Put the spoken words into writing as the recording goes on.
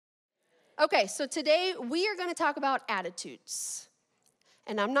Okay, so today we are going to talk about attitudes.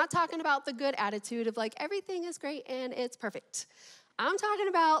 And I'm not talking about the good attitude of like everything is great and it's perfect. I'm talking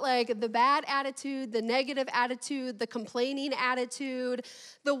about like the bad attitude, the negative attitude, the complaining attitude,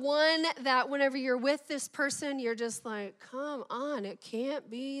 the one that whenever you're with this person, you're just like, come on, it can't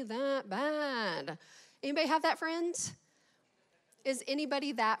be that bad. Anybody have that friend? Is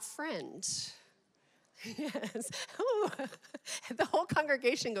anybody that friend? Yes. Ooh. The whole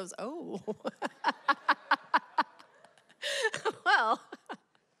congregation goes, oh. Well.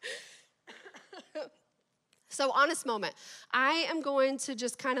 So honest moment, I am going to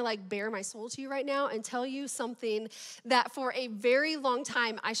just kind of like bare my soul to you right now and tell you something that for a very long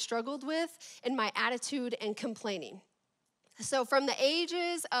time I struggled with in my attitude and complaining. So from the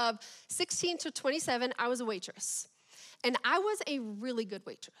ages of 16 to 27, I was a waitress. And I was a really good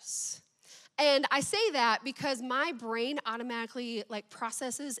waitress. And I say that because my brain automatically like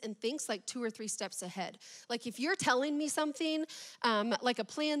processes and thinks like 2 or 3 steps ahead. Like if you're telling me something, like a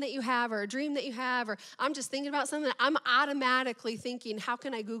plan that you have or a dream that you have, or I'm just thinking about something, I'm automatically thinking, how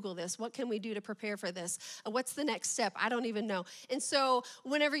can I Google this? What can we do to prepare for this? What's the next step? I don't even know. And so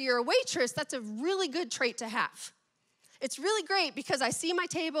whenever you're a waitress, that's a really good trait to have. It's really great because I see my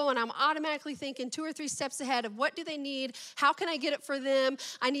table and I'm automatically thinking 2 or 3 steps ahead of what do they need? How can I get it for them?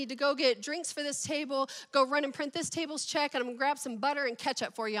 I need to go get drinks for this table, go run and print this table's check, and I'm gonna grab some butter and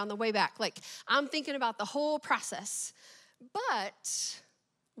ketchup for you on the way back. Like I'm thinking about the whole process. But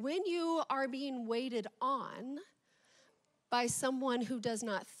when you are being waited on by someone who does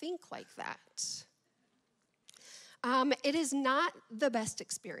not think like that, it is not the best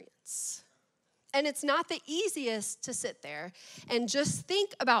experience. And it's not the easiest to sit there and just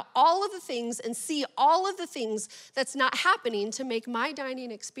think about all of the things and see all of the things that's not happening to make my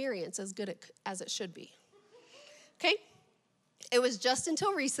dining experience as good as it should be. Okay? It was just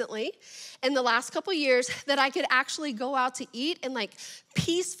until recently, in the last couple years, that I could actually go out to eat and like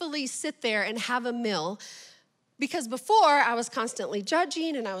peacefully sit there and have a meal. Because before, I was constantly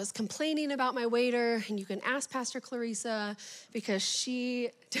judging and I was complaining about my waiter. And you can ask Pastor Clarissa because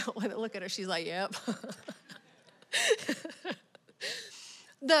she, don't want to look at her, she's like, yep.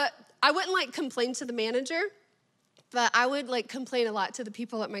 I wouldn't like complain to the manager, but I would like complain a lot to the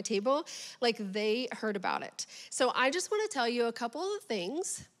people at my table, like they heard about it. So I just want to tell you a couple of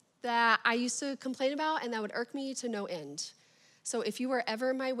things that I used to complain about and that would irk me to no end. So if you were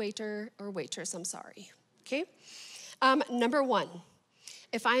ever my waiter or waitress, I'm sorry. Okay? Number 1,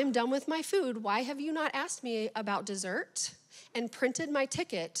 if I am done with my food, why have you not asked me about dessert and printed my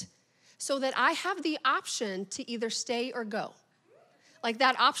ticket so that I have the option to either stay or go? Like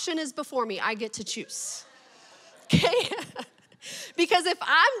that option is before me. I get to choose. Okay? Because if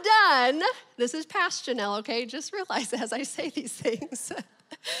I'm done, this is past Janelle, okay? Just realize as I say these things.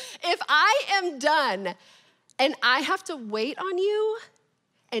 If I am done and I have to wait on you,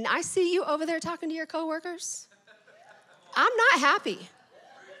 and I see you over there talking to your coworkers, I'm not happy.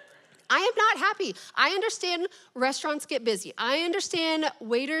 I am not happy. I understand restaurants get busy. I understand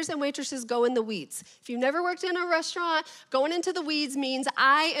waiters and waitresses go in the weeds. If you've never worked in a restaurant, going into the weeds means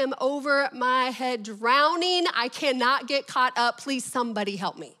I am over my head drowning. I cannot get caught up. Please, somebody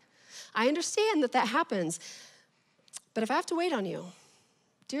help me. I understand that happens. But if I have to wait on you,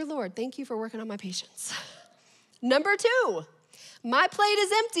 dear Lord, thank you for working on my patience. Number 2. My plate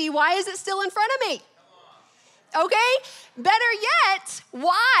is empty. Why is it still in front of me? Okay? Better yet,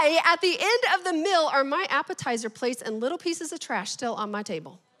 why at the end of the meal are my appetizer plates and little pieces of trash still on my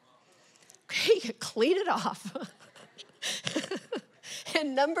table? Okay, clean it off.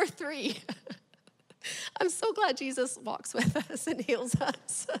 And number 3, I'm so glad Jesus walks with us and heals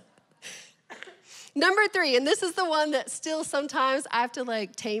us. Number 3, and this is the one that still sometimes I have to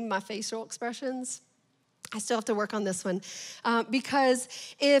like tame my facial expressions. I still have to work on this one because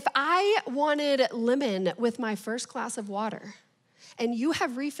if I wanted lemon with my first glass of water and you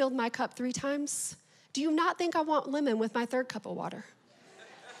have refilled my cup 3 times, do you not think I want lemon with my 3rd cup of water?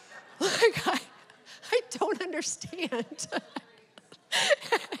 Like, I don't understand.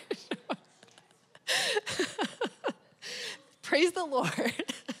 Praise the Lord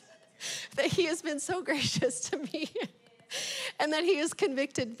that he has been so gracious to me and that he has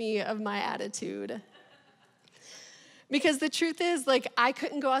convicted me of my attitude. Because the truth is, like, I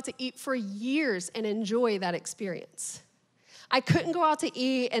couldn't go out to eat for years and enjoy that experience. I couldn't go out to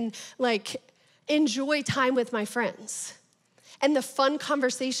eat and, like, enjoy time with my friends and the fun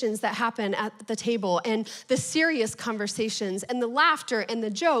conversations that happen at the table and the serious conversations and the laughter and the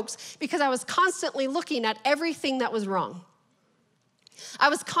jokes because I was constantly looking at everything that was wrong. I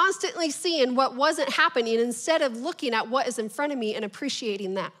was constantly seeing what wasn't happening instead of looking at what is in front of me and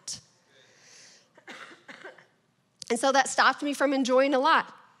appreciating that. And so that stopped me from enjoying a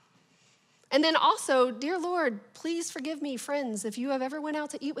lot. And then also, dear Lord, please forgive me, friends, if you have ever went out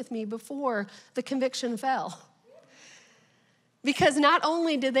to eat with me before the conviction fell. Because not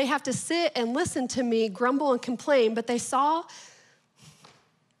only did they have to sit and listen to me grumble and complain, but they saw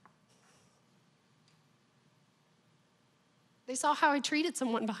how I treated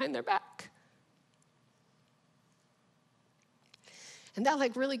someone behind their back. And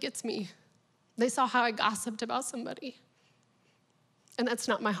that really gets me. They saw how I gossiped about somebody. And that's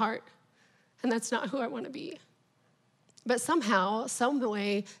not my heart. And that's not who I want to be. But somehow, some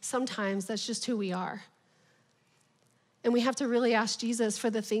way, sometimes that's just who we are. And we have to really ask Jesus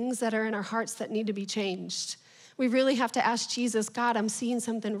for the things that are in our hearts that need to be changed. We really have to ask Jesus, God, I'm seeing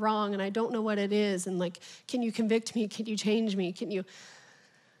something wrong and I don't know what it is. And can you convict me? Can you change me?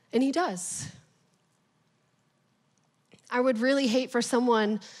 And he does. I would really hate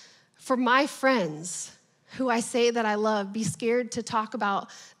for my friends who I say that I love, be scared to talk about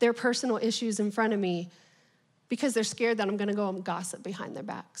their personal issues in front of me because they're scared that I'm gonna go and gossip behind their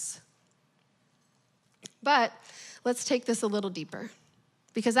backs. But let's take this a little deeper,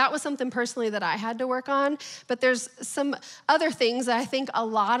 because that was something personally that I had to work on, but there's some other things that I think a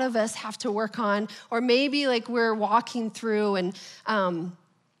lot of us have to work on, or maybe we're walking through and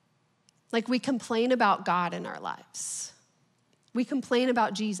we complain about God in our lives. We complain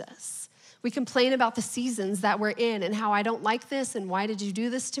about Jesus. We complain about the seasons that we're in and how I don't like this and why did you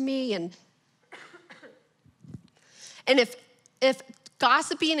do this to me? And if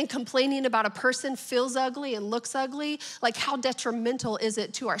gossiping and complaining about a person feels ugly and looks ugly, how detrimental is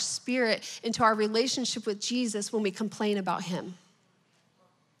it to our spirit and to our relationship with Jesus when we complain about him?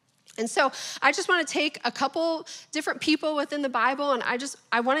 And so I just want to take a couple different people within the Bible, and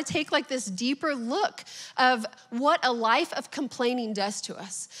I want to take this deeper look of what a life of complaining does to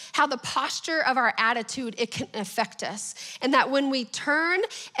us, how the posture of our attitude, it can affect us. And that when we turn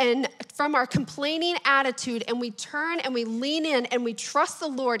and from our complaining attitude and we turn and we lean in and we trust the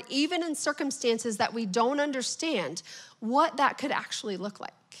Lord, even in circumstances that we don't understand, what that could actually look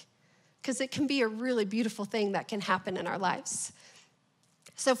like. Because it can be a really beautiful thing that can happen in our lives.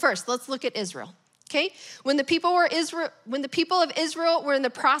 So first, let's look at Israel, okay? When the people of Israel were in the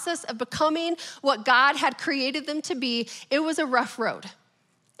process of becoming what God had created them to be, it was a rough road.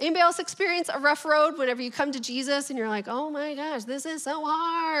 Anybody else experience a rough road whenever you come to Jesus and you're like, oh my gosh, this is so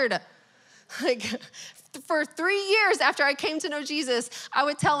hard? For 3 years after I came to know Jesus, I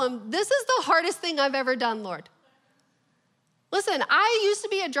would tell him, this is the hardest thing I've ever done, Lord. Listen, I used to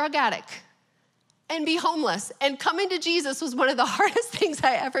be a drug addict and be homeless. And coming to Jesus was one of the hardest things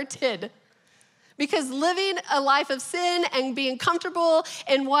I ever did. Because living a life of sin and being comfortable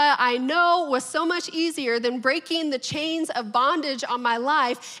in what I know was so much easier than breaking the chains of bondage on my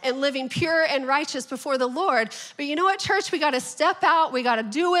life and living pure and righteous before the Lord. But you know what, church? We got to step out. We got to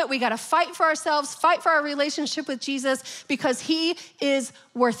do it. We got to fight for ourselves, fight for our relationship with Jesus because he is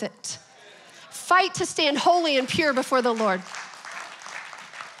worth it. Fight to stand holy and pure before the Lord.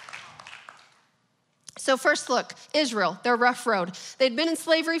 So first look, Israel, their rough road. They'd been in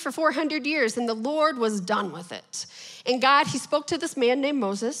slavery for 400 years and the Lord was done with it. And God, he spoke to this man named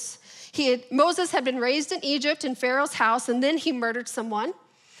Moses. Moses had been raised in Egypt in Pharaoh's house and then he murdered someone.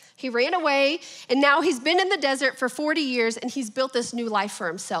 He ran away and now he's been in the desert for 40 years and he's built this new life for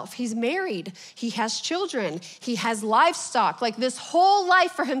himself. He's married, he has children, he has livestock, this whole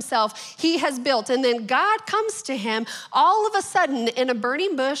life for himself he has built. And then God comes to him all of a sudden in a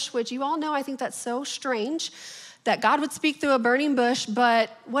burning bush, which you all know, I think that's so strange that God would speak through a burning bush,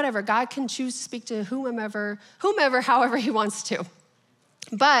 but whatever, God can choose to speak to whomever, however he wants to.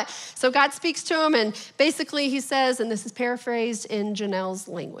 But, so God speaks to him and basically he says, and this is paraphrased in Janelle's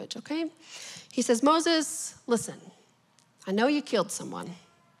language, okay? He says, Moses, listen, I know you killed someone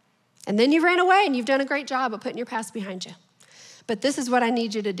and then you ran away and you've done a great job of putting your past behind you. But this is what I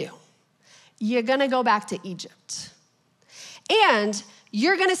need you to do. You're gonna go back to Egypt and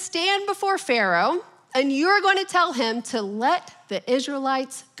you're gonna stand before Pharaoh and you're gonna tell him to let the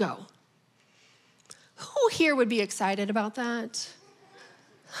Israelites go. Who here would be excited about that?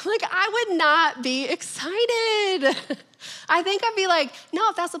 I would not be excited. I think I'd be like, no,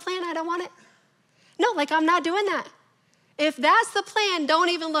 if that's the plan, I don't want it. No, I'm not doing that. If that's the plan, don't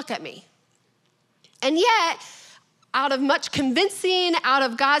even look at me. And yet, out of much convincing, out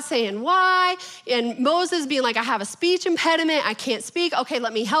of God saying why, and Moses being like, I have a speech impediment, I can't speak. Okay,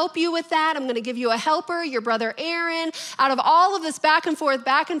 let me help you with that. I'm gonna give you a helper, your brother Aaron. Out of all of this back and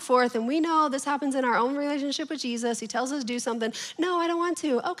forth, and we know this happens in our own relationship with Jesus. He tells us to do something. No, I don't want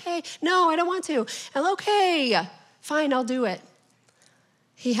to. Okay, no, I don't want to. And okay, fine, I'll do it.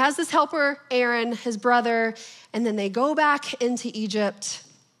 He has this helper, Aaron, his brother, and then they go back into Egypt.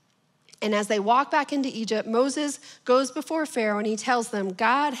 And as they walk back into Egypt, Moses goes before Pharaoh and he tells them,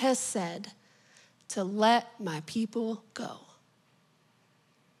 God has said to let my people go.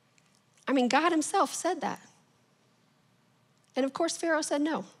 I mean, God himself said that. And of course, Pharaoh said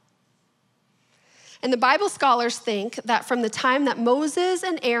no. And the Bible scholars think that from the time that Moses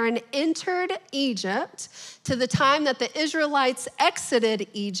and Aaron entered Egypt to the time that the Israelites exited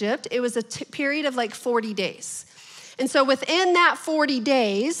Egypt, it was a period of like 40 days. And so within that 40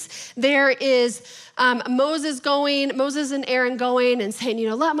 days, there is Moses and Aaron going and saying,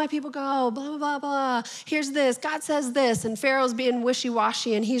 let my people go, blah, blah, blah, blah. Here's this, God says this. And Pharaoh's being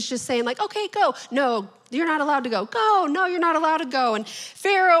wishy-washy and he's just saying like, okay, go. No, you're not allowed to go. Go, no, you're not allowed to go. And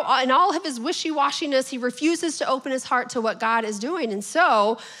Pharaoh, in all of his wishy-washiness, he refuses to open his heart to what God is doing. And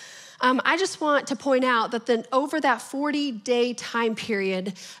so I just want to point out that then over that 40-day time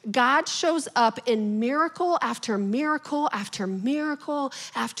period, God shows up in miracle after miracle after miracle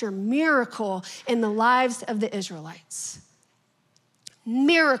after miracle in the lives of the Israelites.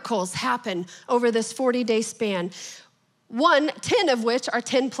 Miracles happen over this 40-day span. 10 of which are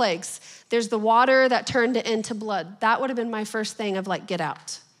 10 plagues. There's the water that turned into blood. That would have been my first thing of like, get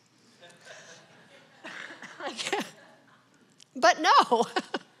out. But no.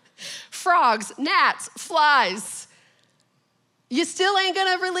 Frogs, gnats, flies. You still ain't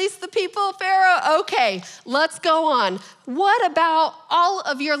gonna release the people, Pharaoh? Okay, let's go on. What about all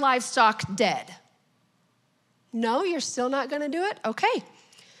of your livestock dead? No, you're still not gonna do it? Okay.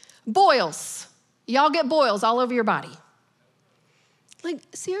 Boils. Y'all get boils all over your body. Like,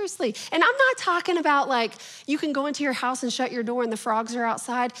 seriously. And I'm not talking about like, you can go into your house and shut your door and the frogs are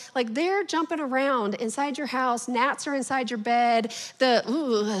outside. Like, they're jumping around inside your house. Gnats are inside your bed.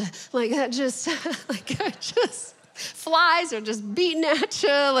 Flies are just beating at you.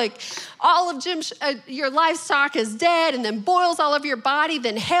 Like, all of your livestock is dead, and then boils all over your body.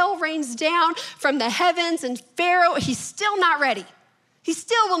 Then hail rains down from the heavens, and Pharaoh, he's still not ready. He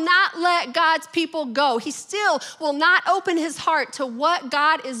still will not let God's people go. He still will not open his heart to what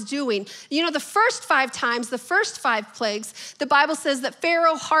God is doing. The first 5 times, the first 5 plagues, the Bible says that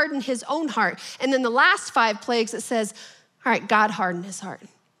Pharaoh hardened his own heart. And then the last 5 plagues, it says, all right, God hardened his heart.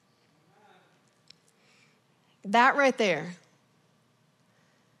 That right there.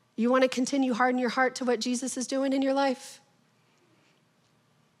 You want to continue harden your heart to what Jesus is doing in your life?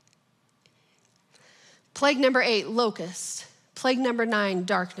 Plague number 8, locust. Plague number 9,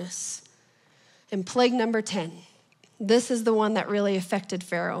 darkness. And plague number 10. This is the one that really affected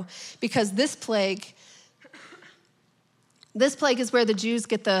Pharaoh, because this plague is where the Jews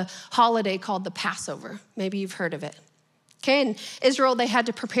get the holiday called the Passover. Maybe you've heard of it. Okay, in Israel, they had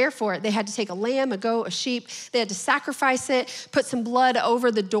to prepare for it. They had to take a lamb, a goat, a sheep. They had to sacrifice it, put some blood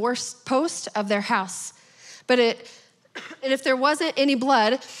over the doorpost of their house. And if there wasn't any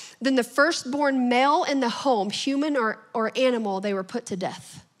blood, then the firstborn male in the home, human or animal, they were put to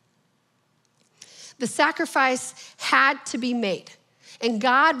death. The sacrifice had to be made. And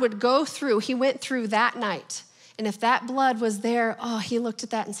God would go through, he went through that night. And if that blood was there, he looked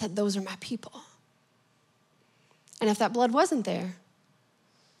at that and said, those are my people. And if that blood wasn't there,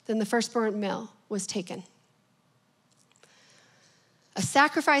 then the firstborn male was taken. A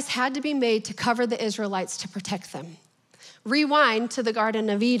sacrifice had to be made to cover the Israelites to protect them. Rewind to the Garden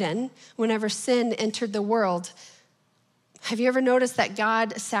of Eden, whenever sin entered the world. Have you ever noticed that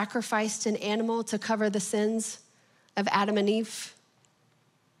God sacrificed an animal to cover the sins of Adam and Eve?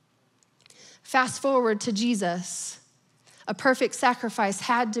 Fast forward to Jesus. A perfect sacrifice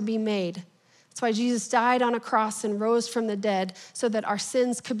had to be made. That's why Jesus died on a cross and rose from the dead, so that our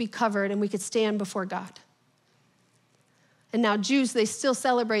sins could be covered and we could stand before God. And now Jews, they still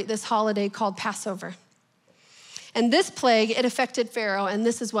celebrate this holiday called Passover. And this plague, it affected Pharaoh, and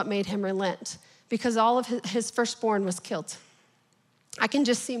this is what made him relent, because all of his firstborn was killed. I can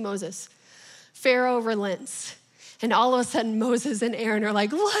just see Moses. Pharaoh relents. And all of a sudden, Moses and Aaron are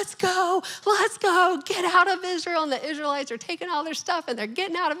like, let's go, get out of Israel. And the Israelites are taking all their stuff and they're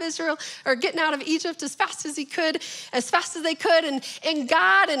getting out of Egypt as fast as they could. And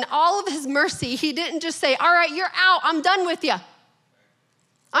God, in all of his mercy, he didn't just say, all right, you're out, I'm done with you.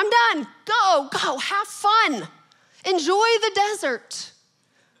 I'm done, go, have fun. Enjoy the desert.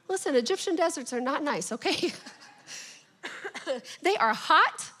 Listen, Egyptian deserts are not nice, okay? They are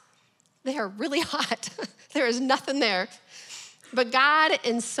hot. They are really hot. There is nothing there. But God,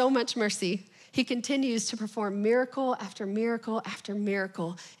 in so much mercy, he continues to perform miracle after miracle after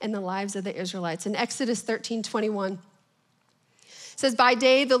miracle in the lives of the Israelites. In Exodus 13:21, it says, by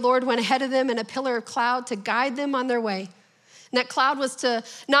day the Lord went ahead of them in a pillar of cloud to guide them on their way. And that cloud was to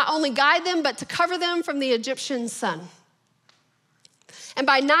not only guide them, but to cover them from the Egyptian sun. And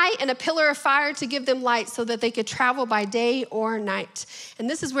by night, and a pillar of fire to give them light so that they could travel by day or night. And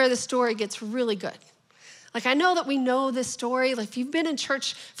this is where the story gets really good. Like, I know that we know this story. Like, if you've been in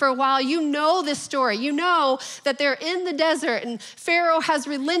church for a while, you know this story. You know that they're in the desert and Pharaoh has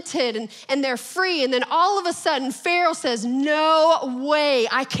relented and they're free. And then all of a sudden, Pharaoh says, no way,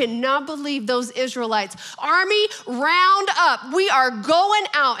 I cannot believe those Israelites. Army, round up. We are going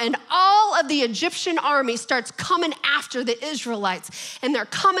out. And all of the Egyptian army starts coming after the Israelites. And they're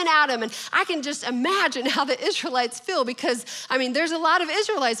coming at them. And I can just imagine how the Israelites feel because, I mean, there's a lot of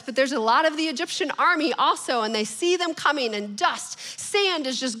Israelites, but there's a lot of the Egyptian army also. And they see them coming and dust, sand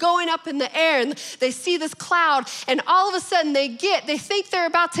is just going up in the air and they see this cloud and all of a sudden they think they're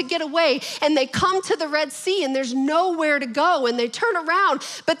about to get away and they come to the Red Sea and there's nowhere to go and they turn around,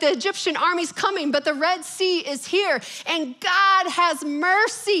 but the Egyptian army's coming, but the Red Sea is here and God has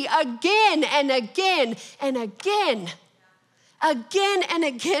mercy again and again and again. Again and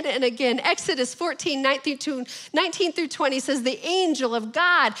again and again. Exodus 14, 19 through 20 says, the angel of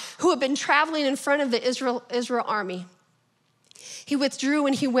God who had been traveling in front of the Israel army, he withdrew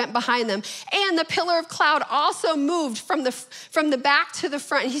and he went behind them. And the pillar of cloud also moved from the back to the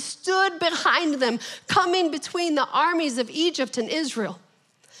front. He stood behind them, coming between the armies of Egypt and Israel.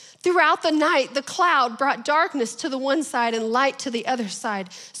 Throughout the night, the cloud brought darkness to the one side and light to the other side.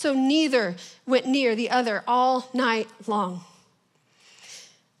 So neither went near the other all night long.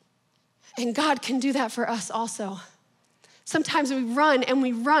 And God can do that for us also. Sometimes we run and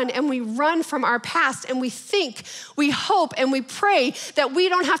we run and we run from our past and we think, we hope and we pray that we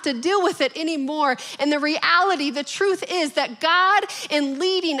don't have to deal with it anymore. And the reality, the truth is that God in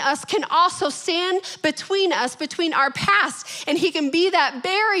leading us can also stand between us, between our past, and he can be that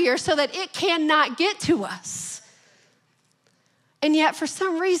barrier so that it cannot get to us. And yet, for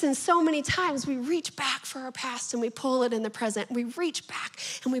some reason, so many times we reach back for our past and we pull it in the present. We reach back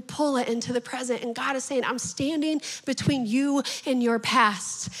and we pull it into the present. And God is saying, I'm standing between you and your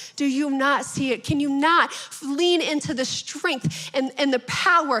past. Do you not see it? Can you not lean into the strength and the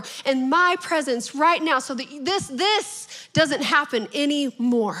power and my presence right now so that this doesn't happen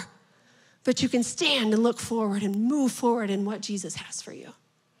anymore? But you can stand and look forward and move forward in what Jesus has for you.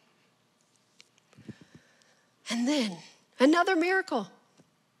 And then, another miracle.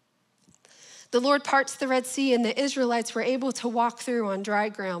 The Lord parts the Red Sea and the Israelites were able to walk through on dry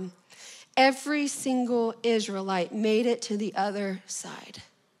ground. Every single Israelite made it to the other side.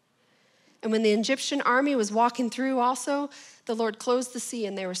 And when the Egyptian army was walking through also, the Lord closed the sea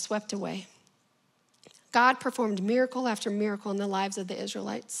and they were swept away. God performed miracle after miracle in the lives of the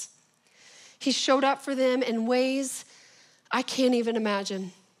Israelites. He showed up for them in ways I can't even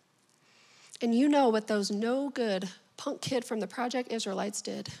imagine. And you know what those no good punk kid from the Project Israelites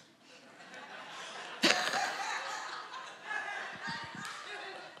did.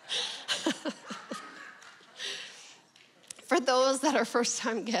 For those that are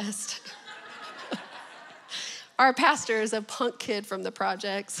first-time guests, our pastor is a punk kid from the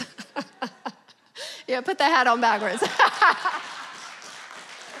projects. Yeah, put the hat on backwards.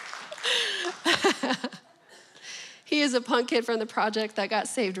 He is a punk kid from the project that got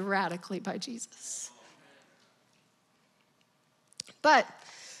saved radically by Jesus. But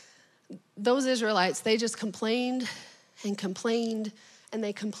those Israelites, they just complained and complained and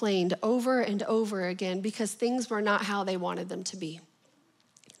they complained over and over again because things were not how they wanted them to be.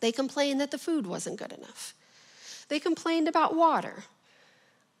 They complained that the food wasn't good enough. They complained about water.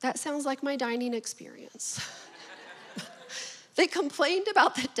 That sounds like my dining experience. They complained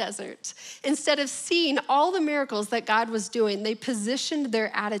about the desert. Instead of seeing all the miracles that God was doing, they positioned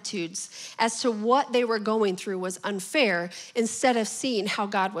their attitudes as to what they were going through was unfair instead of seeing how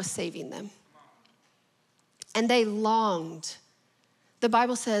God was saving them. And they longed. The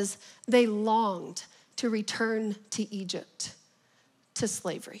Bible says they longed to return to Egypt, to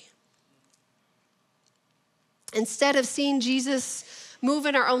slavery. Instead of seeing Jesus move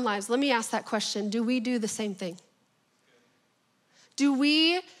in our own lives, let me ask that question. Do we do the same thing? Do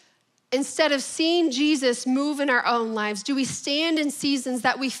we, instead of seeing Jesus move in our own lives, do we stand in seasons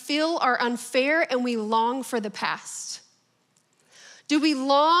that we feel are unfair and we long for the past? Do we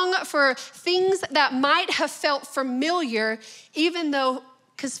long for things that might have felt familiar, even though,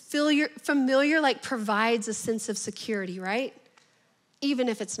 because familiar like provides a sense of security, right? Even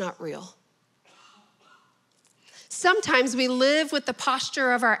if it's not real. Sometimes we live with the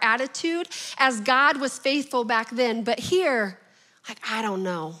posture of our attitude as God was faithful back then, but here, like, I don't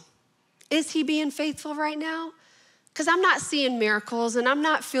know. Is he being faithful right now? Because I'm not seeing miracles and I'm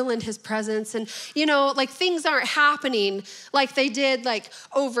not feeling his presence. And, like things aren't happening like they did like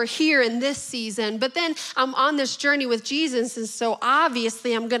over here in this season. But then I'm on this journey with Jesus. And so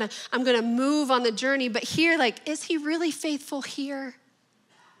obviously I'm gonna move on the journey. But here, like, is he really faithful here?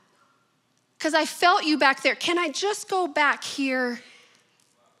 Because I felt you back there. Can I just go back here?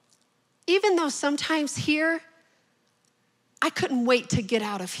 Even though sometimes here, I couldn't wait to get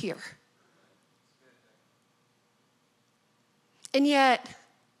out of here. And yet,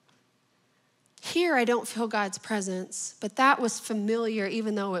 here I don't feel God's presence, but that was familiar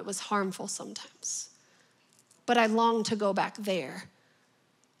even though it was harmful sometimes. But I long to go back there.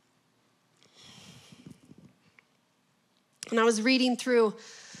 And I was reading through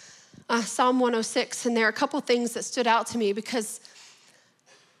Psalm 106, and there are a couple things that stood out to me because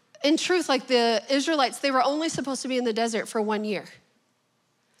in truth, like the Israelites, they were only supposed to be in the desert for 1 year.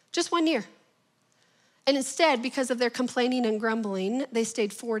 Just 1 year. And instead, because of their complaining and grumbling, they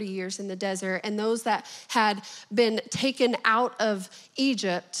stayed 40 years in the desert. And those that had been taken out of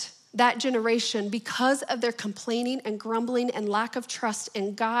Egypt, that generation, because of their complaining and grumbling and lack of trust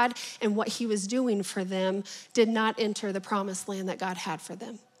in God and what he was doing for them, did not enter the promised land that God had for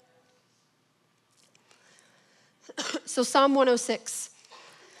them. So Psalm 106,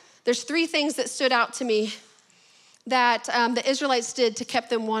 there's 3 things that stood out to me that the Israelites did to keep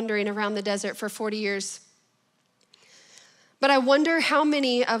them wandering around the desert for 40 years. But I wonder how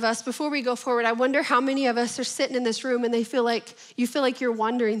many of us, before we go forward, I wonder how many of us are sitting in this room and you feel like you're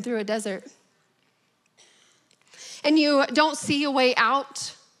wandering through a desert. And you don't see a way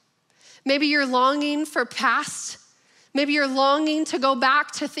out. Maybe you're longing for past. Maybe you're longing to go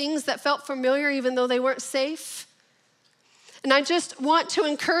back to things that felt familiar even though they weren't safe. And I just want to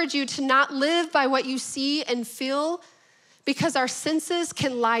encourage you to not live by what you see and feel because our senses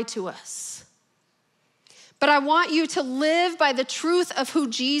can lie to us. But I want you to live by the truth of who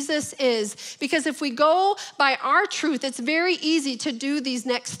Jesus is, because if we go by our truth, it's very easy to do these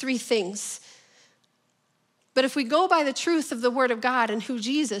next 3 things. But if we go by the truth of the Word of God and who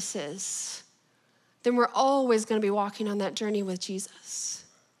Jesus is, then we're always going to be walking on that journey with Jesus.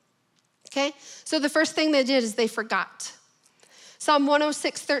 Okay? So the first thing they did is they forgot. Psalm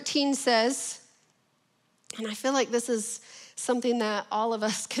 106:13 says, and I feel like this is something that all of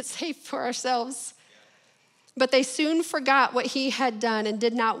us could say for ourselves, but they soon forgot what he had done and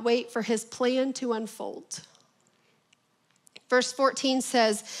did not wait for his plan to unfold. Verse 14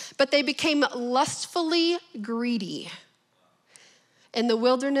 says, but they became lustfully greedy in the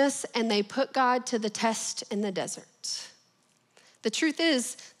wilderness, and they put God to the test in the desert. The truth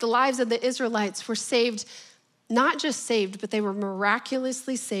is, the lives of the Israelites were saved, not just saved, but they were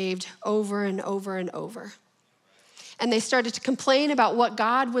miraculously saved over and over and over. And they started to complain about what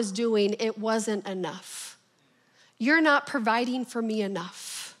God was doing. It wasn't enough. You're not providing for me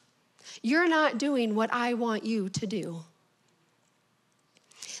enough. You're not doing what I want you to do.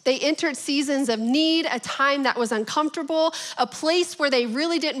 They entered seasons of need, a time that was uncomfortable, a place where they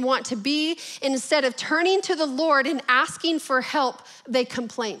really didn't want to be. And instead of turning to the Lord and asking for help, they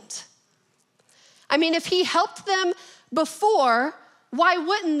complained. I mean, if he helped them before, why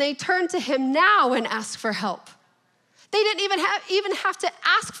wouldn't they turn to him now and ask for help? They didn't even have to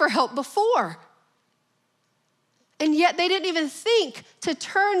ask for help before. And yet they didn't even think to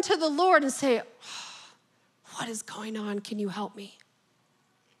turn to the Lord and say, what is going on? Can you help me?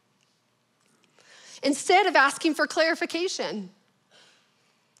 Instead of asking for clarification.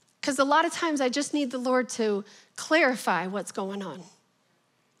 Because a lot of times I just need the Lord to clarify what's going on.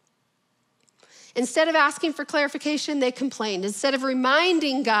 Instead of asking for clarification, they complained. Instead of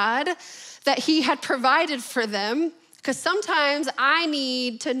reminding God that he had provided for them, because sometimes I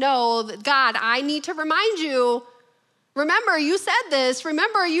need to know that, God, I need to remind you, remember you said this,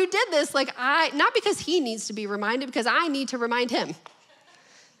 remember you did this, not because he needs to be reminded, because I need to remind him.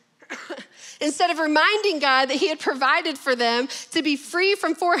 Instead of reminding God that he had provided for them to be free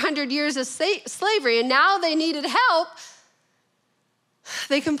from 400 years of slavery, and now they needed help,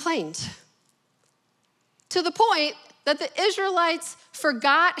 they complained. To the point that the Israelites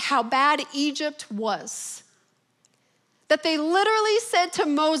forgot how bad Egypt was. That they literally said to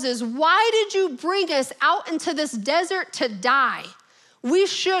Moses, why did you bring us out into this desert to die? We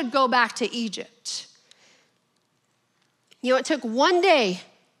should go back to Egypt. It took one day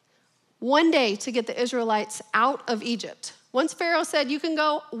to get the Israelites out of Egypt. Once Pharaoh said, you can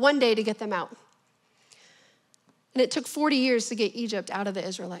go, 1 day to get them out. And it took 40 years to get Egypt out of the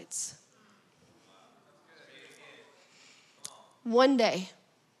Israelites. 1 day.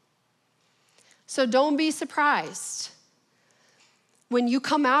 So don't be surprised when you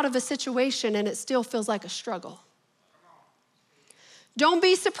come out of a situation and it still feels like a struggle. Don't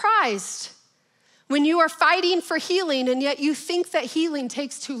be surprised when you are fighting for healing and yet you think that healing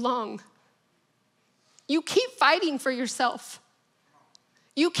takes too long. You keep fighting for yourself.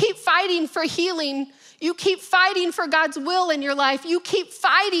 You keep fighting for healing. You keep fighting for God's will in your life. You keep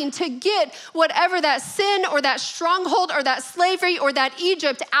fighting to get whatever that sin or that stronghold or that slavery or that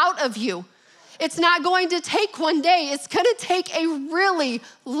Egypt out of you. It's not going to take one day. It's going to take a really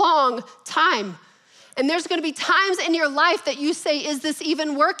long time. And there's going to be times in your life that you say, is this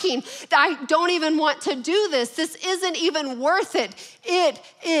even working? I don't even want to do this. This isn't even worth it. It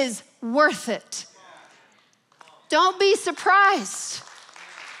is worth it. Don't be surprised.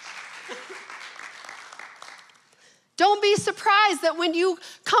 Don't be surprised that when you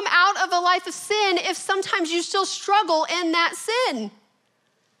come out of a life of sin, if sometimes you still struggle in that sin.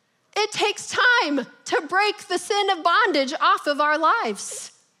 It takes time to break the sin of bondage off of our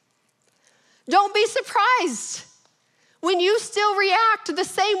lives. Don't be surprised when you still react the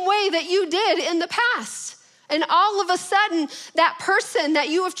same way that you did in the past. And all of a sudden, that person that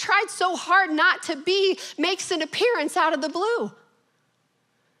you have tried so hard not to be makes an appearance out of the blue.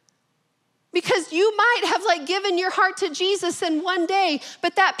 Because you might have given your heart to Jesus in one day,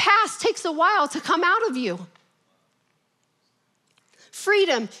 but that past takes a while to come out of you.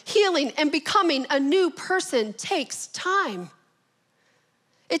 Freedom, healing, and becoming a new person takes time.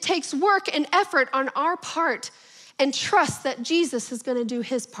 It takes work and effort on our part and trust that Jesus is going to do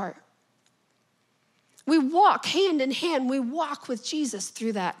his part. We walk hand in hand. We walk with Jesus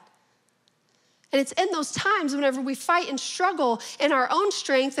through that. And it's in those times whenever we fight and struggle in our own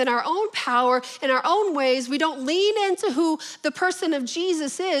strength, in our own power, in our own ways, we don't lean into who the person of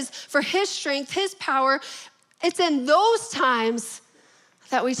Jesus is for his strength, his power. It's in those times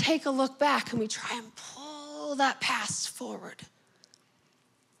that we take a look back and we try and pull that past forward.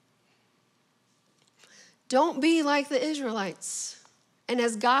 Don't be like the Israelites. And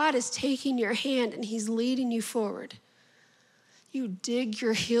as God is taking your hand and he's leading you forward, you dig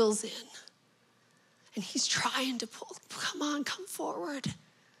your heels in. And he's trying to pull, come forward.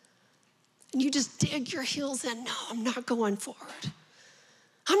 And you just dig your heels in. No, I'm not going forward.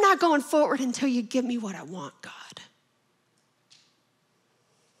 I'm not going forward until you give me what I want, God.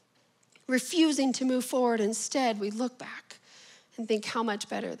 Refusing to move forward, instead, we look back and think how much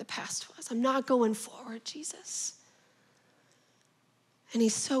better the past was. I'm not going forward, Jesus. And he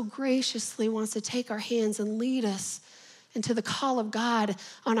so graciously wants to take our hands and lead us into the call of God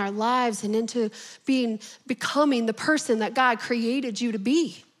on our lives and into becoming the person that God created you to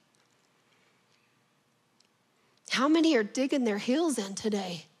be. How many are digging their heels in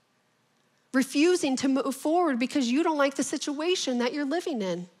today? Refusing to move forward because you don't like the situation that you're living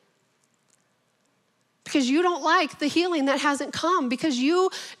in. Because you don't like the healing that hasn't come. Because you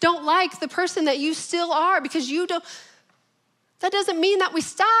don't like the person that you still are. Because you don't. That doesn't mean that we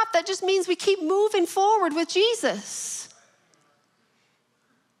stop. That just means we keep moving forward with Jesus.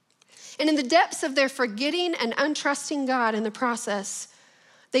 And in the depths of their forgetting and untrusting God in the process,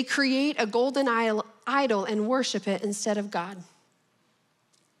 they create a golden idol and worship it instead of God.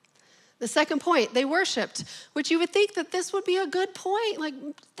 The second point, they worshiped, which you would think that this would be a good point.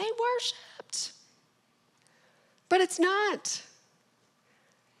 They worshiped. But it's not.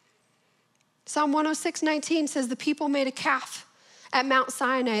 Psalm 106:19 says, the people made a calf at Mount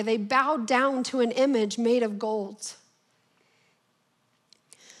Sinai. They bowed down to an image made of gold.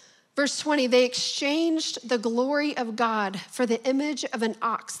 Verse 20, they exchanged the glory of God for the image of an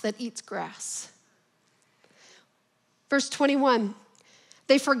ox that eats grass. Verse 21,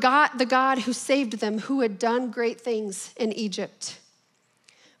 they forgot the God who saved them, who had done great things in Egypt.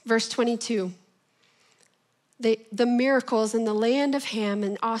 Verse 22, the miracles in the land of Ham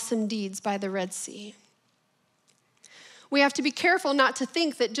and awesome deeds by the Red Sea. We have to be careful not to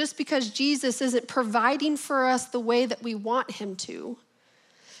think that just because Jesus isn't providing for us the way that we want him to,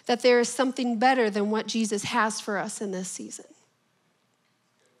 that there is something better than what Jesus has for us in this season.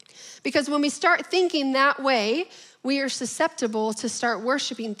 Because when we start thinking that way, we are susceptible to start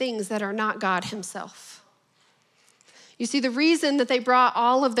worshiping things that are not God himself. You see, the reason that they brought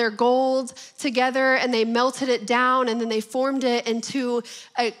all of their gold together and they melted it down and then they formed it into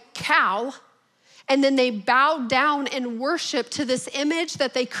a cow, and then they bowed down and worshiped to this image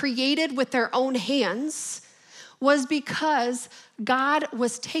that they created with their own hands, was because God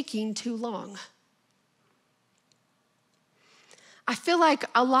was taking too long. I feel like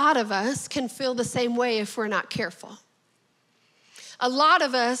a lot of us can feel the same way if we're not careful. A lot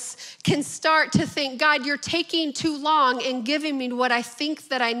of us can start to think, God, you're taking too long in giving me what I think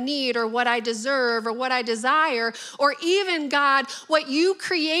that I need or what I deserve or what I desire, or even, God, what you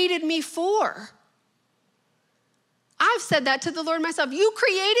created me for. I've said that to the Lord myself. You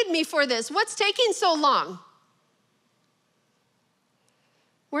created me for this. What's taking so long?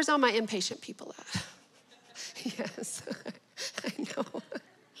 Where's all my impatient people at? Yes, I know.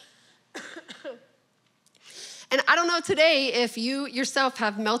 And I don't know today if you yourself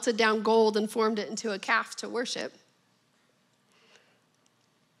have melted down gold and formed it into a calf to worship.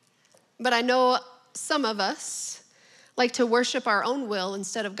 But I know some of us like to worship our own will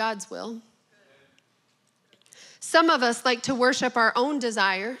instead of God's will. Some of us like to worship our own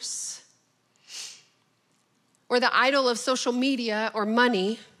desires or the idol of social media or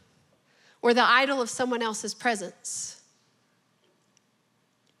money or the idol of someone else's presence.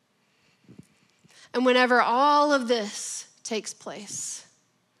 And whenever all of this takes place,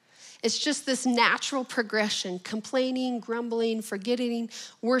 it's just this natural progression, complaining, grumbling, forgetting,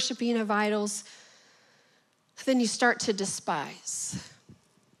 worshiping of idols. Then you start to despise.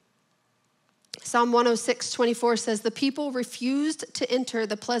 Psalm 106:24 says, the people refused to enter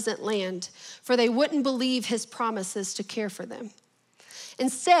the pleasant land, for they wouldn't believe his promises to care for them.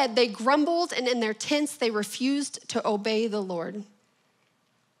 Instead, they grumbled, and in their tents, they refused to obey the Lord.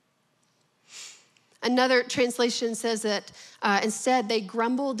 Another translation says that instead they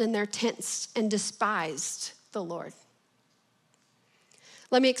grumbled in their tents and despised the Lord.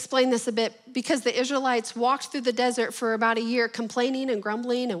 Let me explain this a bit. Because the Israelites walked through the desert for about a year, complaining and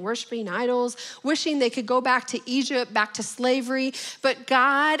grumbling and worshiping idols, wishing they could go back to Egypt, back to slavery, but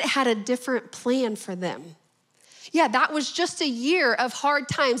God had a different plan for them. Yeah, that was just a year of hard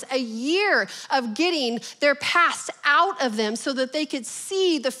times, a year of getting their past out of them so that they could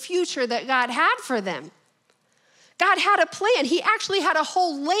see the future that God had for them. God had a plan. He actually had a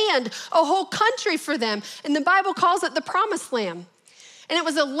whole land, a whole country for them. And the Bible calls it the Promised Land. And it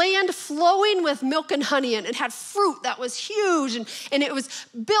was a land flowing with milk and honey, and it had fruit that was huge, and it was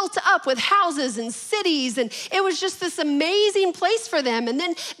built up with houses and cities, and it was just this amazing place for them. And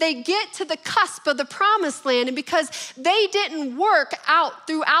then they get to the cusp of the Promised Land, and because they didn't work out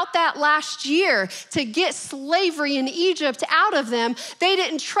throughout that last year to get slavery in Egypt out of them, they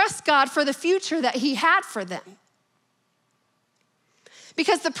didn't trust God for the future that he had for them.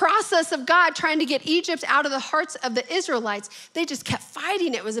 Because the process of God trying to get Egypt out of the hearts of the Israelites, they just kept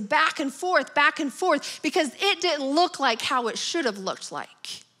fighting. It was a back and forth, because it didn't look like how it should have looked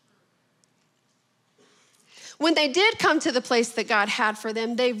like. When they did come to the place that God had for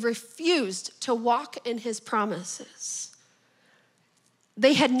them, they refused to walk in his promises.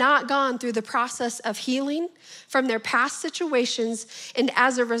 They had not gone through the process of healing from their past situations, and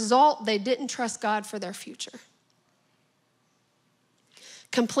as a result, they didn't trust God for their future.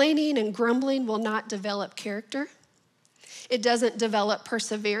 Complaining and grumbling will not develop character. It doesn't develop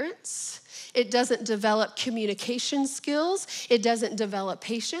perseverance. It doesn't develop communication skills. It doesn't develop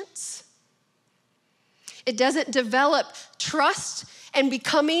patience. It doesn't develop trust and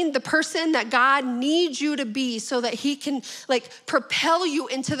becoming the person that God needs you to be so that he can propel you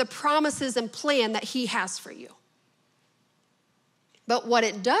into the promises and plan that he has for you. But what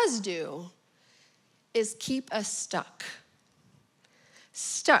it does do is keep us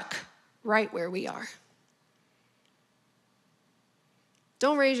stuck right where we are.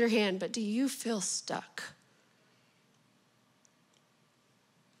 Don't raise your hand, but do you feel stuck?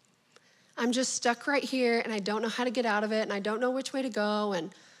 I'm just stuck right here, and I don't know how to get out of it, and I don't know which way to go,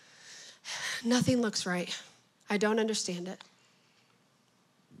 and nothing looks right. I don't understand it.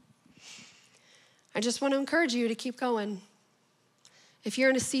 I just want to encourage you to keep going. If you're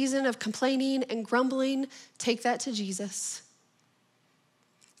in a season of complaining and grumbling, take that to Jesus.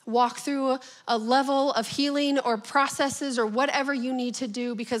 Walk through a level of healing or processes or whatever you need to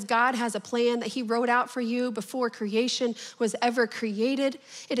do, because God has a plan that he wrote out for you before creation was ever created.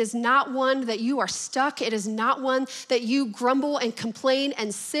 It is not one that you are stuck. It is not one that you grumble and complain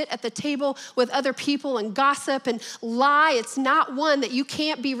and sit at the table with other people and gossip and lie. It's not one that you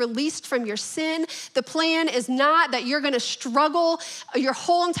can't be released from your sin. The plan is not that you're going to struggle your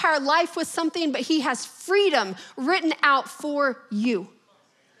whole entire life with something, but he has freedom written out for you.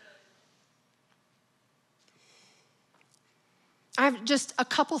 I have just a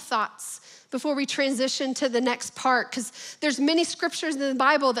couple thoughts before we transition to the next part, because there's many scriptures in the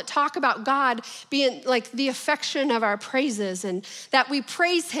Bible that talk about God being like the affection of our praises, and that we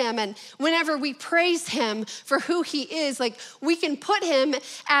praise him. And whenever we praise him for who he is, we can put him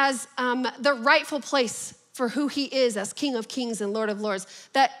as the rightful place for who he is as King of Kings and Lord of Lords.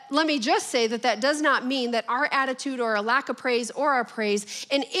 That, let me just say that does not mean that our attitude or a lack of praise or our praise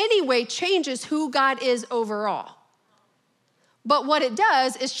in any way changes who God is overall. But what it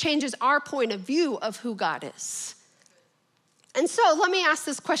does is changes our point of view of who God is. And so let me ask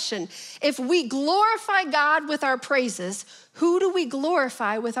this question. If we glorify God with our praises, who do we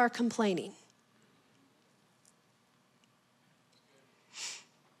glorify with our complaining?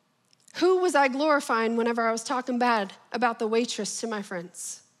 Who was I glorifying whenever I was talking bad about the waitress to my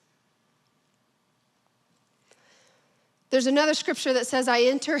friends? There's another scripture that says, I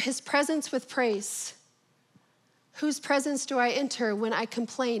enter his presence with praise. Whose presence do I enter when I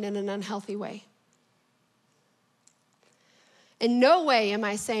complain in an unhealthy way? In no way am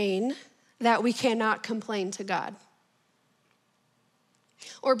I saying that we cannot complain to God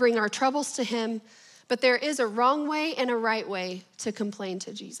or bring our troubles to him, but there is a wrong way and a right way to complain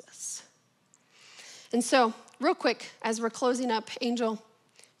to Jesus. And so, real quick, as we're closing up, Angel,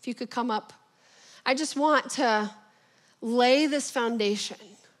 if you could come up, I just want to lay this foundation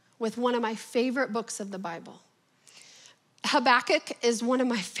with one of my favorite books of the Bible. Habakkuk is one of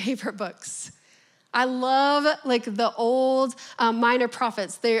my favorite books. I love like the old minor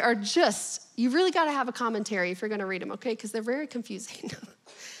prophets. They are just, you really got to have a commentary if you're going to read them, okay? Because they're very confusing.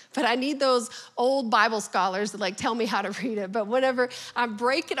 But I need those old Bible scholars to like tell me how to read it. But whenever I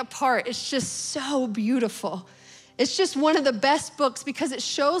break it apart, it's just so beautiful. It's just one of the best books because it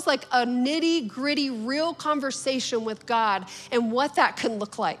shows like a nitty gritty, real conversation with God and what that can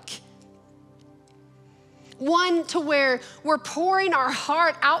look like. One to where we're pouring our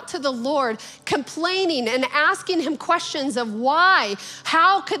heart out to the Lord, complaining and asking him questions of why,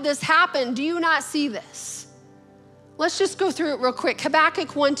 how could this happen? Do you not see this? Let's just go through it real quick. Habakkuk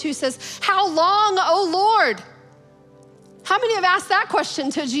 1:2 says, how long, O Lord? How many have asked that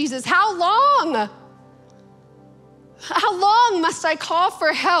question to Jesus? How long? How long must I call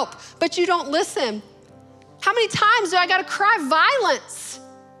for help, but you don't listen? How many times do I gotta cry violence,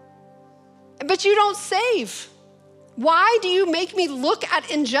 but you don't save? Why do you make me look at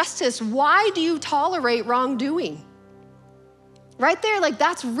injustice? Why do you tolerate wrongdoing? Right there, like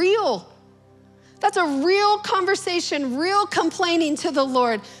that's real. That's a real conversation, real complaining to the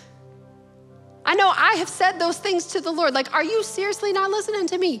Lord. I know I have said those things to the Lord. Like, are you seriously not listening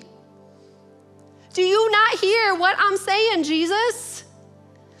to me? Do you not hear what I'm saying, Jesus?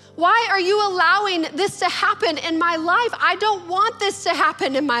 Why are you allowing this to happen in my life? I don't want this to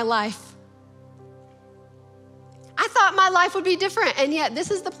happen in my life. I thought my life would be different, and yet this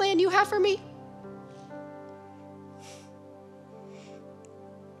is the plan you have for me?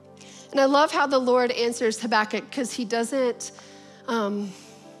 And I love how the Lord answers Habakkuk because he doesn't, I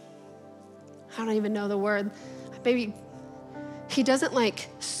don't even know the word, maybe he doesn't like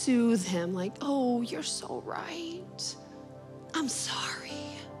soothe him like, oh, you're so right. I'm sorry.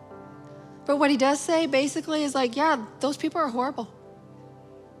 But what he does say basically is like, yeah, those people are horrible.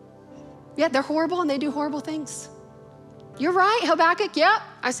 Yeah, they're horrible and they do horrible things. You're right, Habakkuk. Yep,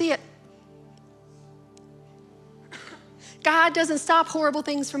 I see it. God doesn't stop horrible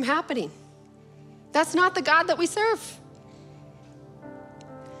things from happening. That's not the God that we serve.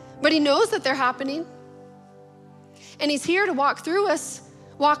 But he knows that they're happening. And he's here to walk through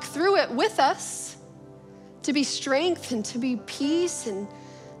it with us, to be strength and to be peace and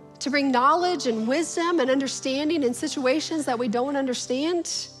to bring knowledge and wisdom and understanding in situations that we don't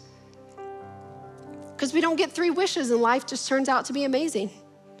understand. Because we don't get 3 wishes and life just turns out to be amazing.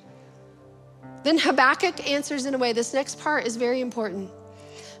 Then Habakkuk answers in a way, this next part is very important.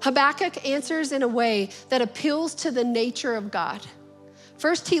 Habakkuk answers in a way that appeals to the nature of God.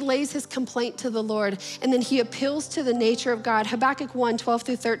 First, he lays his complaint to the Lord, and then he appeals to the nature of God. Habakkuk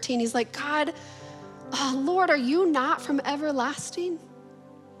 1:12-13, he's like, God, oh Lord, are you not from everlasting?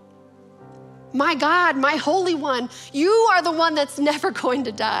 My God, my Holy One, you are the one that's never going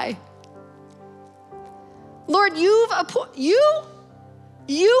to die. Lord, you appointed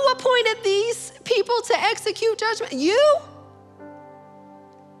these people to execute judgment.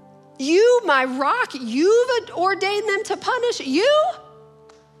 You, my rock, you've ordained them to punish. You?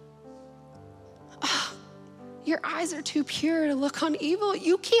 Oh, your eyes are too pure to look on evil.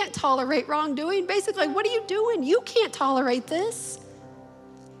 You can't tolerate wrongdoing. Basically, what are you doing? You can't tolerate this.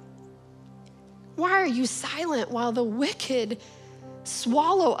 Why are you silent while the wicked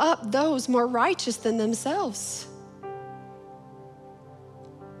swallow up those more righteous than themselves?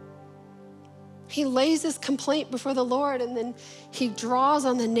 He lays his complaint before the Lord, and then he draws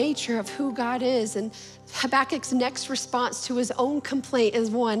on the nature of who God is. And Habakkuk's next response to his own complaint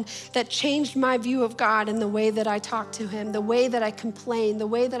is one that changed my view of God and the way that I talk to him, the way that I complain, the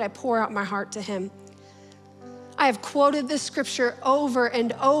way that I pour out my heart to him. I have quoted this scripture over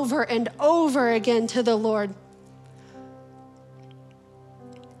and over and over again to the Lord.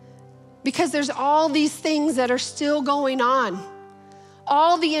 Because there's all these things that are still going on.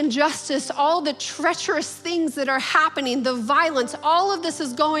 all the injustice, all the treacherous things that are happening, the violence, all of this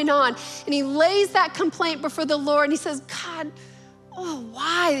is going on. And he lays that complaint before the Lord and he says, God, oh,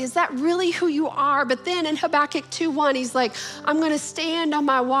 why? Is that really who you are? But then in Habakkuk 2:1, he's like, I'm gonna stand on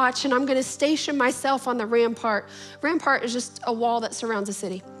my watch and I'm gonna station myself on the rampart. Rampart is just a wall that surrounds a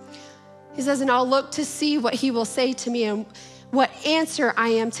city. He says, and I'll look to see what he will say to me and what answer I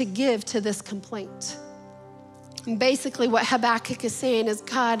am to give to this complaint. And basically what Habakkuk is saying is,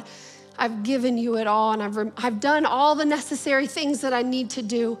 God, I've given you it all and I've done all the necessary things that I need to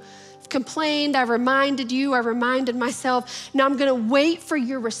do. I've complained, I've reminded you, I reminded myself. Now I'm gonna wait for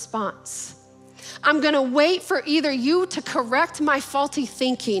your response. I'm gonna wait for either you to correct my faulty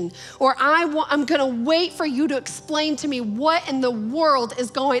thinking or I'm gonna wait for you to explain to me what in the world is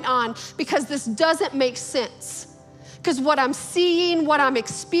going on because this doesn't make sense. Because what I'm seeing, what I'm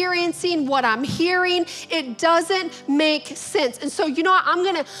experiencing, what I'm hearing, it doesn't make sense. And so, you know what?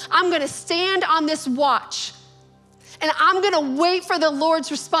 I'm gonna stand on this watch and I'm gonna wait for the Lord's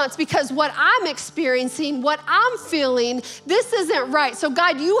response because what I'm experiencing, what I'm feeling, this isn't right. So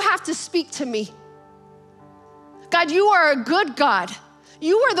God, you have to speak to me. God, you are a good God.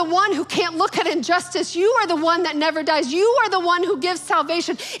 You are the one who can't look at injustice. You are the one that never dies. You are the one who gives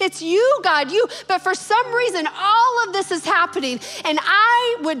salvation. It's you, God, you. But for some reason, all of this is happening. And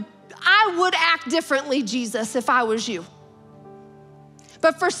I would act differently, Jesus, if I was you.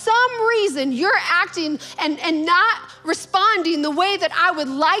 But for some reason, you're acting and not responding the way that I would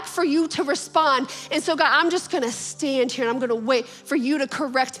like for you to respond. And so, God, I'm just gonna stand here and I'm gonna wait for you to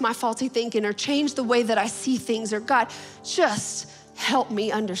correct my faulty thinking or change the way that I see things. Or God, just help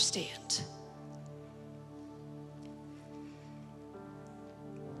me understand.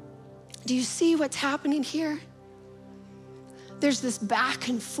 Do you see what's happening here? There's this back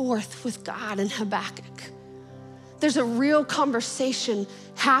and forth with God in Habakkuk. There's a real conversation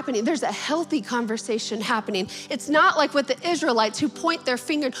happening. There's a healthy conversation happening. It's not like with the Israelites who point their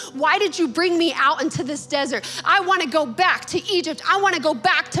finger, why did you bring me out into this desert? I wanna go back to Egypt. I wanna go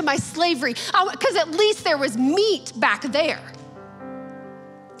back to my slavery because at least there was meat back there.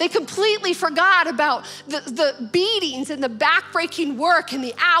 They completely forgot about the beatings and the backbreaking work and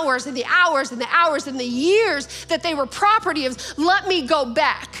the hours and the hours and the hours and the years that they were property of. Let me go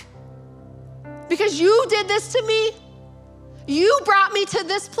back. Because you did this to me. You brought me to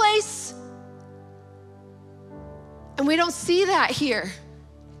this place. And we don't see that here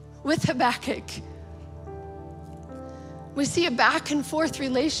with Habakkuk. We see a back and forth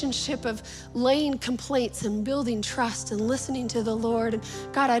relationship of laying complaints and building trust and listening to the Lord. And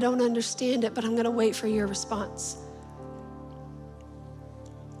God, I don't understand it, but I'm gonna wait for your response.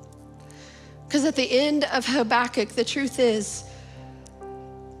 Because at the end of Habakkuk, the truth is,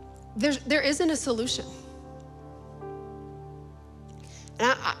 there isn't a solution.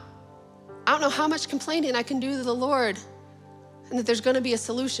 And I don't know how much complaining I can do to the Lord and that there's gonna be a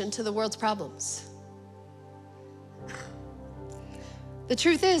solution to the world's problems. The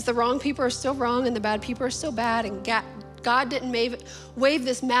truth is, the wrong people are still wrong and the bad people are still bad, and God didn't wave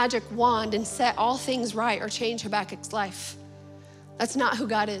this magic wand and set all things right or change Habakkuk's life. That's not who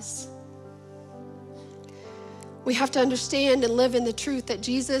God is. We have to understand and live in the truth that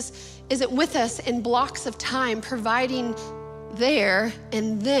Jesus isn't with us in blocks of time, providing there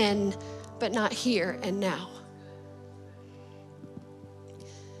and then, but not here and now.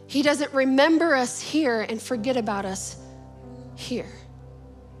 He doesn't remember us here and forget about us here.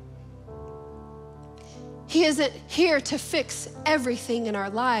 He isn't here to fix everything in our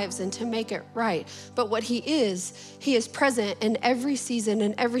lives and to make it right. But what he is present in every season,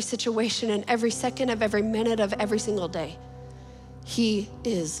 in every situation, in every second of every minute of every single day. He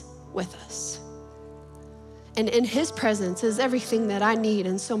is with us. And in his presence is everything that I need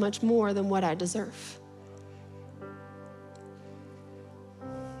and so much more than what I deserve.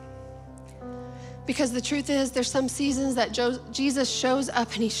 Because the truth is, there's some seasons that Jesus shows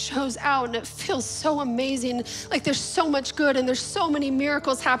up and he shows out and it feels so amazing. Like there's so much good and there's so many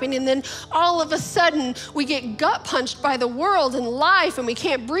miracles happening. And then all of a sudden we get gut punched by the world and life and we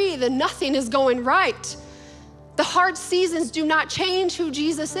can't breathe and nothing is going right. The hard seasons do not change who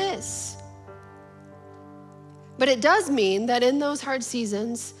Jesus is. But it does mean that in those hard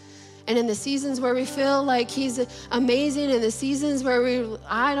seasons, and in the seasons where we feel like he's amazing, in the seasons where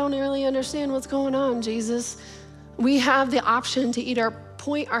I don't really understand what's going on, Jesus, we have the option to either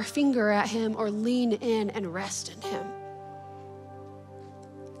point our finger at him or lean in and rest in him.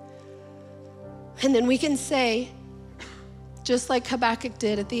 And then we can say, just like Habakkuk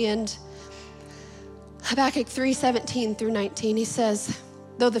did at the end, Habakkuk 3:17 through 19, he says,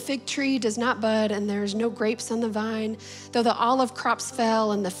 Though the fig tree does not bud and there is no grapes on the vine, though the olive crops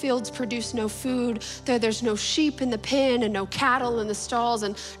fell and the fields produce no food, though there's no sheep in the pen and no cattle in the stalls,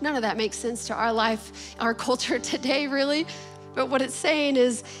 and none of that makes sense to our life, our culture today, really. But what it's saying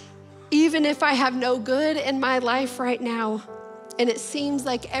is, even if I have no good in my life right now, and it seems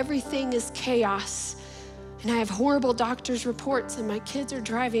like everything is chaos, and I have horrible doctor's reports, and my kids are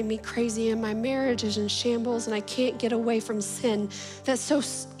driving me crazy, and my marriage is in shambles, and I can't get away from sin that so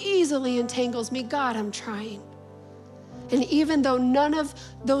easily entangles me. God, I'm trying. And even though none of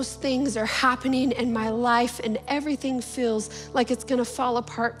those things are happening in my life and everything feels like it's gonna fall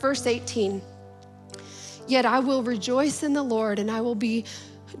apart, verse 18, yet I will rejoice in the Lord, and I will be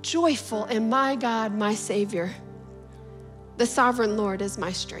joyful in my God, my Savior. The sovereign Lord is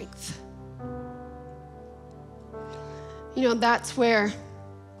my strength. You know, this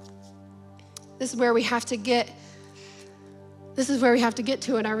is where we have to get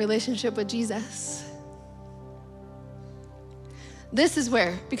to in our relationship with Jesus. This is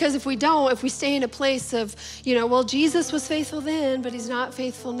where, because if we stay in a place of, well, Jesus was faithful then, but he's not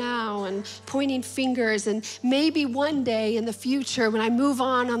faithful now, and pointing fingers, and maybe one day in the future when I move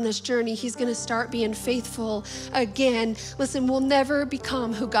on this journey, he's gonna start being faithful again. Listen, we'll never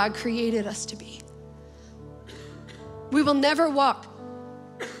become who God created us to be. We will never walk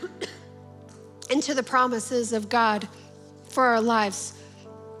into the promises of God for our lives.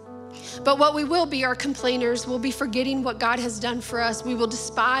 But what we will be are complainers. We'll be forgetting what God has done for us. We will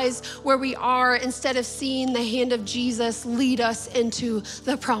despise where we are instead of seeing the hand of Jesus lead us into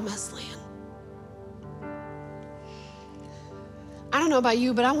the promised land. I don't know about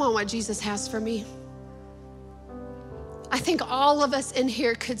you, but I want what Jesus has for me. I think all of us in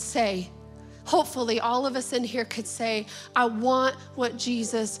here could say, hopefully all of us in here could say, I want what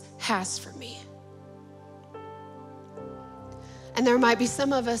Jesus has for me. And there might be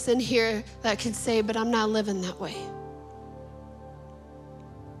some of us in here that could say, but I'm not living that way.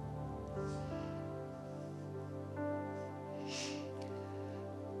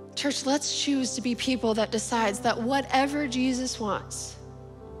 Church, let's choose to be people that decides that whatever Jesus wants,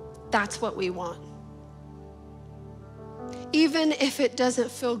 that's what we want. Even if it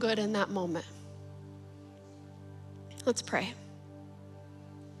doesn't feel good in that moment. Let's pray.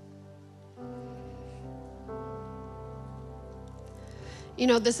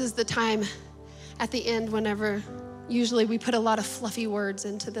 This is the time at the end whenever usually we put a lot of fluffy words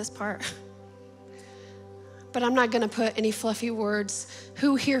into this part. But I'm not gonna put any fluffy words.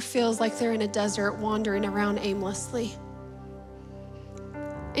 Who here feels like they're in a desert wandering around aimlessly?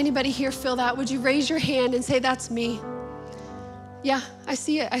 Anybody here feel that? Would you raise your hand and say, that's me? Yeah, I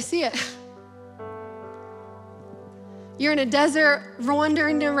see it. You're in a desert,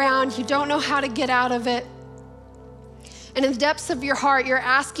 wandering around, you don't know how to get out of it. And in the depths of your heart, you're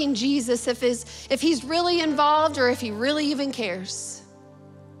asking Jesus if he's really involved or if he really even cares.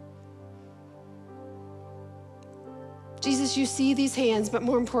 Jesus, you see these hands, but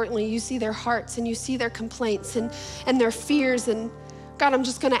more importantly, you see their hearts and you see their complaints and their fears. And God, I'm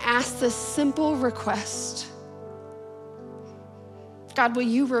just gonna ask this simple request. God, will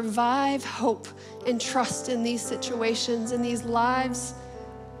you revive hope and trust in these situations, in these lives,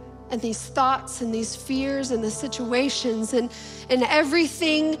 and these thoughts and these fears and the situations and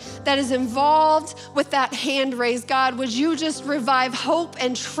everything that is involved with that hand raised. God, would you just revive hope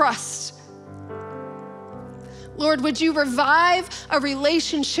and trust? Lord, would you revive a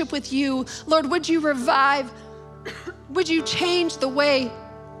relationship with you? Lord, would you change the way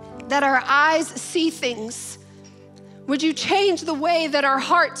that our eyes see things? Would you change the way that our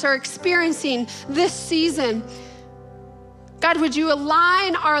hearts are experiencing this season? God, would you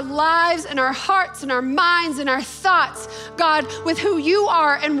align our lives and our hearts and our minds and our thoughts, God, with who you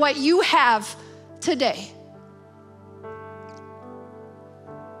are and what you have today?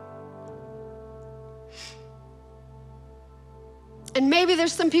 And maybe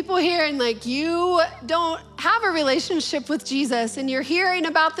there's some people here and you don't have a relationship with Jesus and you're hearing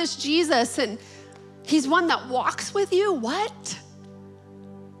about this Jesus and he's one that walks with you. What?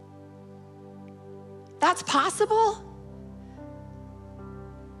 That's possible?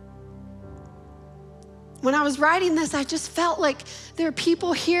 When I was writing this, I just felt like there are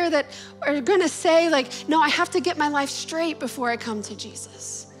people here that are gonna say no, I have to get my life straight before I come to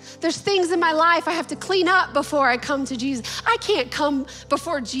Jesus. There's things in my life I have to clean up before I come to Jesus. I can't come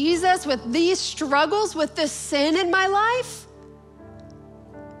before Jesus with these struggles, with this sin in my life.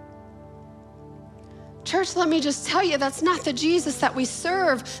 Church, let me just tell you, that's not the Jesus that we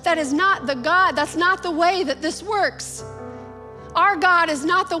serve. That is not the God. That's not the way that this works. Our God is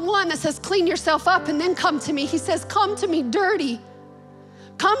not the one that says, clean yourself up and then come to me. He says, come to me dirty.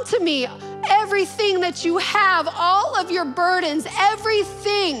 Come to me, everything that you have, all of your burdens,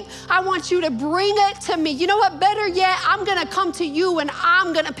 everything. I want you to bring it to me. You know what? Better yet, I'm gonna come to you and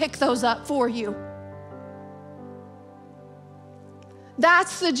I'm gonna pick those up for you.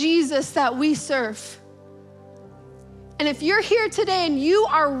 That's the Jesus that we serve. And if you're here today and you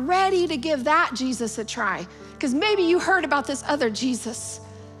are ready to give that Jesus a try, because maybe you heard about this other Jesus.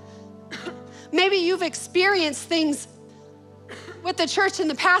 Maybe you've experienced things with the church in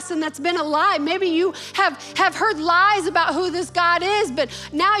the past and that's been a lie. Maybe you have heard lies about who this God is, but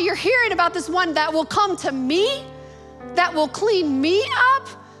now you're hearing about this one that will come to me, that will clean me up,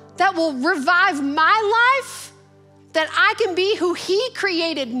 that will revive my life, that I can be who he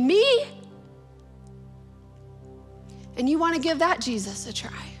created me. And you want to give that Jesus a try.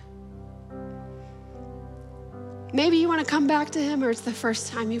 Maybe you want to come back to him, or it's the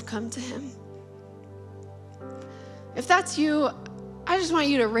first time you've come to him. If that's you, I just want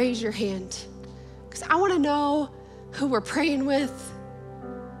you to raise your hand, because I want to know who we're praying with.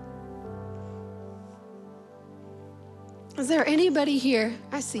 Is there anybody here?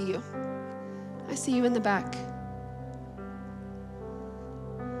 I see you. I see you in the back.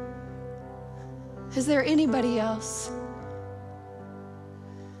 Is there anybody else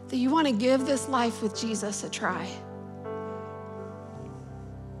that you want to give this life with Jesus a try?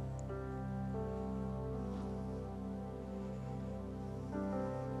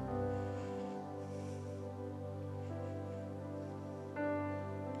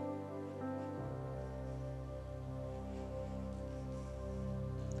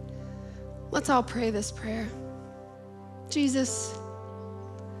 Let's all pray this prayer. Jesus,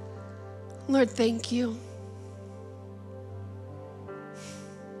 Lord, thank you.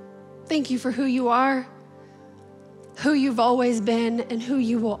 Thank you for who you are, who you've always been, and who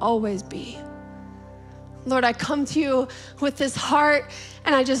you will always be. Lord, I come to you with this heart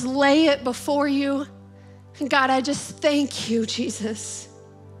and I just lay it before you. And God, I just thank you, Jesus.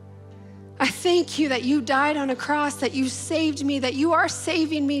 I thank you that you died on a cross, that you saved me, that you are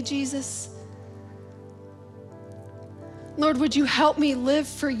saving me, Jesus. Lord, would you help me live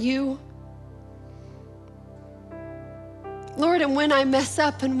for you? Lord, and when I mess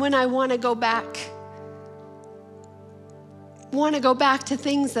up and when I want to go back to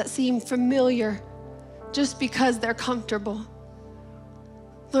things that seem familiar just because they're comfortable,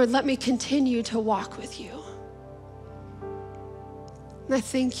 Lord, let me continue to walk with you. And I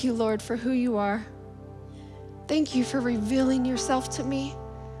thank you, Lord, for who you are. Thank you for revealing yourself to me.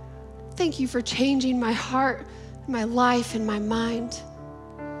 Thank you for changing my heart, my life, and my mind.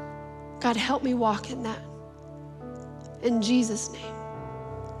 God, help me walk in that. In Jesus' name,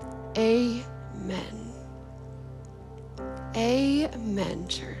 amen. Amen,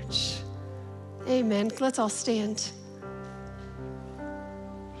 church. Amen. Let's all stand.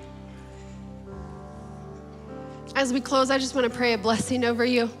 As we close, I just want to pray a blessing over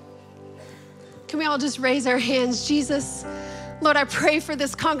you. Can we all just raise our hands? Jesus, Lord, I pray for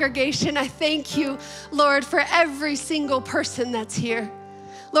this congregation. I thank you, Lord, for every single person that's here.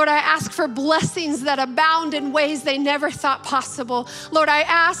 Lord, I ask for blessings that abound in ways they never thought possible. Lord, I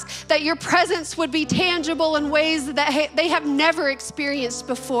ask that your presence would be tangible in ways that they have never experienced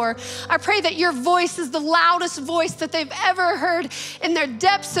before. I pray that your voice is the loudest voice that they've ever heard in their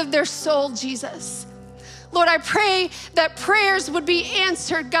depths of their soul, Jesus. Lord, I pray that prayers would be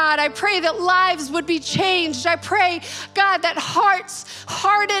answered, God. I pray that lives would be changed. I pray, God, that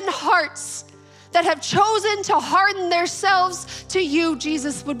hardened hearts, that have chosen to harden themselves to you,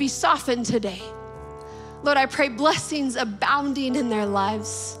 Jesus, would be softened today. Lord, I pray blessings abounding in their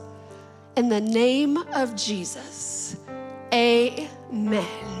lives. In the name of Jesus, amen.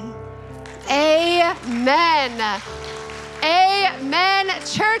 Amen. Amen.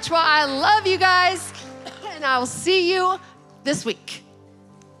 Church, well, I love you guys, and I will see you this week.